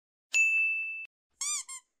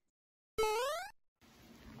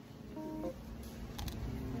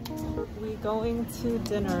going to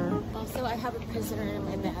dinner. Also, I have a prisoner in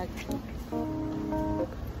my bag.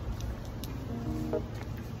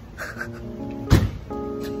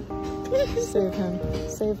 Save him.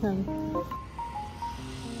 Save him.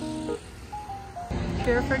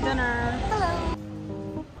 Here for dinner. Hello.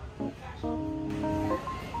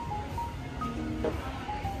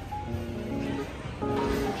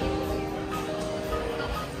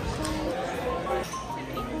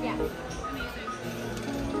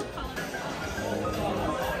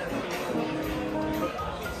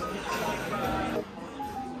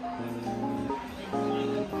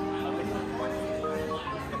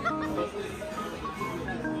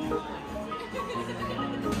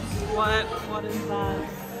 What is that?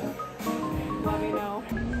 Let me know.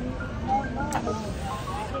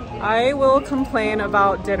 I will complain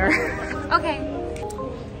about dinner. Okay.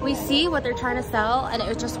 We see what they're trying to sell and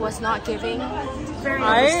it just was not giving. Very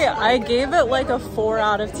I gave it like a 4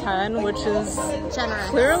 out of 10, which is generous.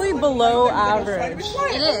 Clearly below average.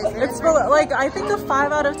 It is. It's below, like, I think a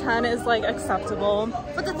 5 out of 10 is like acceptable.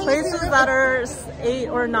 But the thing Places is that are 8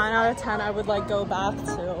 or 9 out of 10 I would like go back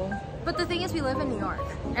to. But the thing is, we live in New York,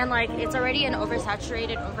 and like it's already an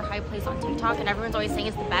oversaturated, overhyped place on TikTok, and everyone's always saying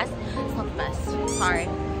it's the best. It's not the best. Sorry.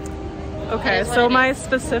 Okay, so my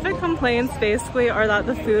specific complaints basically are that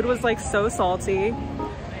the food was like so salty.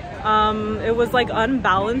 It was like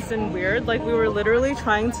unbalanced and weird. Like we were literally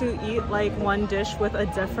trying to eat like one dish with a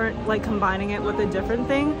different, like combining it with a different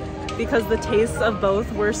thing, because the tastes of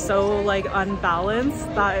both were so like unbalanced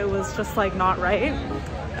that it was just like not right.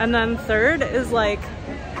 And then third is like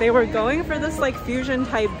they were going for this like fusion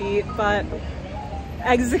type beat, but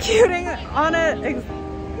executing on it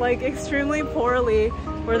like extremely poorly,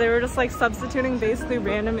 where they were just like substituting basically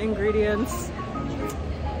random ingredients.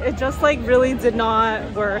 It just like really did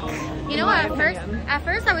not work. You know, at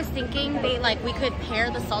first I was thinking we could pair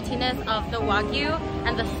the saltiness of the Wagyu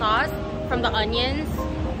and the sauce from the onions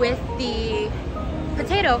with the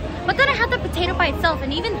potato, but then I had the potato by itself,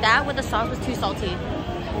 and even that with the sauce was too salty.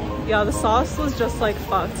 Yeah, the sauce was just like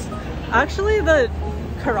fucked. Actually, the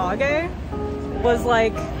karage was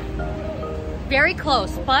like very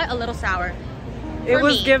close, but a little sour. It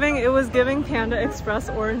was giving Panda Express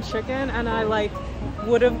orange chicken, and I like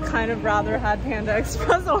would have kind of rather had Panda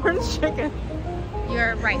Express orange chicken.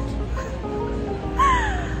 You're right.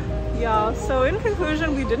 Yeah, so in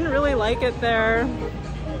conclusion, we didn't really like it there.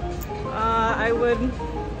 I would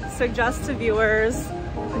suggest to viewers,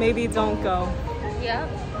 maybe don't go. Yeah.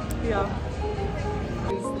 Yeah.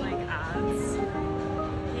 These like ads.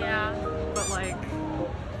 Yeah. But like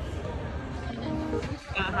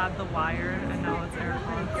that had the wire and now it's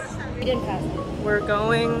AirPods. We didn't pass it. We're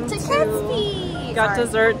going to Gatsby. Got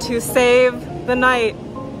dessert to save the night.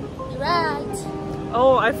 Right.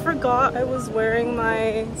 Oh, I forgot I was wearing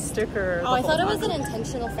my sticker. Oh, I thought it was an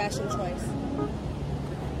intentional fashion choice.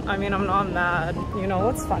 I mean, I'm not mad. You know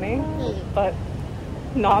what's funny? But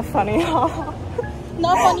not funny, haha.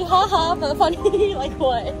 Not funny, haha, but funny, like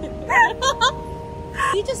what?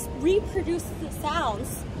 We just reproduce the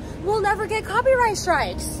sounds. We'll never get copyright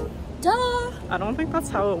strikes. Duh. I don't think that's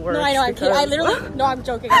how it works. No, I know. I literally. No, I'm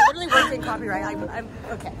joking. I literally worked in copyright. I'm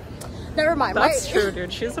okay. Never mind. That's true,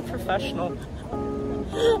 dude. She's a professional.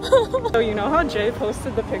 So you know how Jay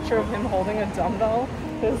posted the picture of him holding a dumbbell?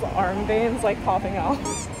 His arm veins like popping out.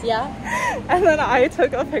 Yeah. And then I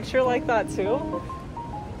took a picture like that too,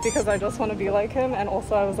 because I just want to be like him. And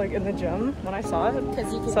also I was like in the gym when I saw it.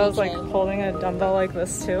 Because you can. So I was like holding a dumbbell like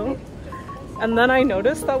this too. And then I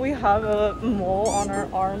noticed that we have a mole on our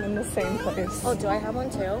arm in the same place. Oh, do I have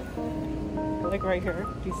one too? Like right here.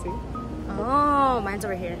 Do you see? Oh, mine's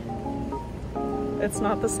over here. It's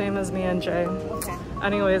not the same as me and Jay. Okay.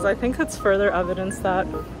 Anyways, I think it's further evidence that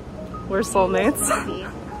we're soulmates.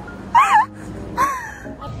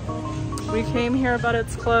 We came here, but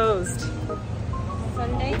it's closed.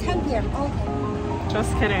 Sunday, 10 p.m. Okay.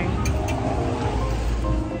 Just kidding.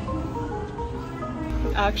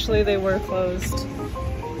 Actually, they were closed.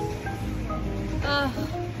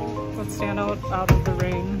 Let's stand out of the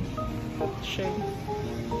rain. Shade.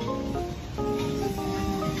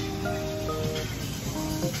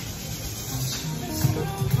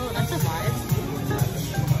 Oh, that's a vibe.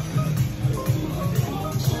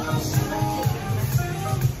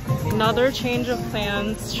 Another change of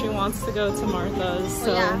plans. She wants to go to Martha's,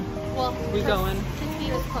 so yeah. Well, we going.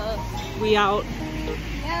 Crispy was closed. We out.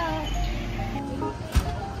 Yeah.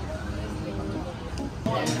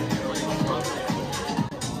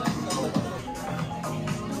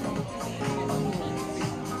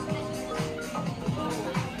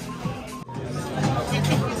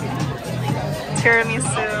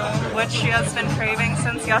 Tiramisu which she has been craving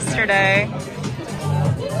since yesterday.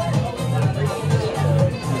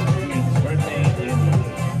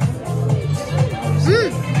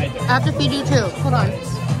 I have to feed you too. Hold on.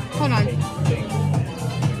 Hold on.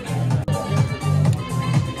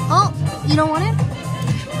 Oh, you don't want it?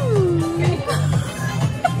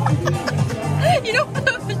 You know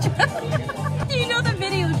you know the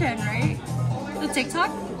video trend, right? The TikTok?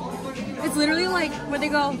 It's literally like where they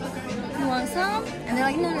go, you want some? And they're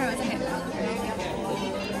like, no, it's okay.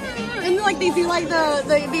 And like they do like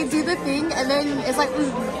they do the thing and then it's like,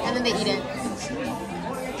 and then they eat it.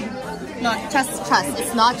 No, trust.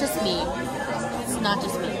 It's not just me. It's not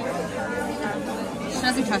just me. She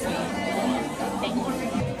doesn't trust me.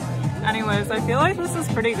 Anyways, I feel like this is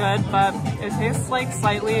pretty good, but it tastes like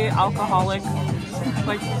slightly alcoholic,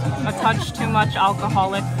 like a touch too much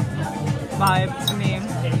alcoholic vibe to me.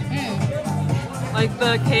 Like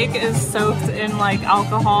the cake is soaked in like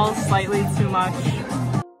alcohol slightly too much.